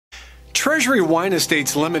Treasury Wine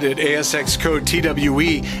Estates Limited, ASX code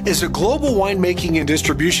TWE, is a global winemaking and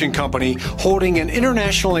distribution company holding an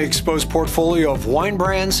internationally exposed portfolio of wine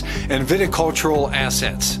brands and viticultural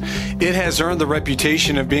assets. It has earned the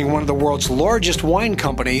reputation of being one of the world's largest wine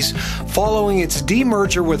companies following its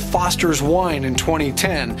demerger with Foster's Wine in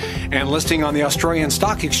 2010 and listing on the Australian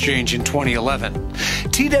Stock Exchange in 2011.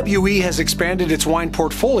 TWE has expanded its wine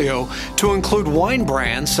portfolio to include wine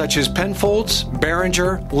brands such as Penfolds,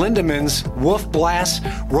 Beringer, Lindemans, Wolf Blass,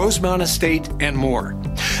 Rosemount Estate, and more.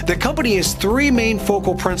 The company has three main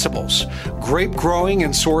focal principles: grape growing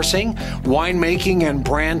and sourcing, winemaking and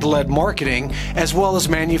brand-led marketing, as well as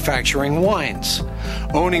manufacturing wines.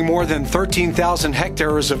 Owning more than 13,000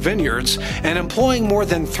 hectares of vineyards and employing more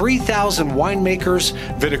than 3,000 winemakers,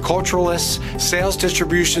 viticulturalists, sales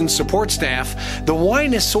distribution support staff, the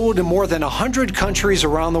wine is sold in more than 100 countries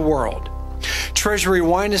around the world. Treasury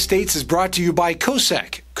Wine Estates is brought to you by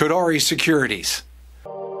KOSEC, Kodari Securities.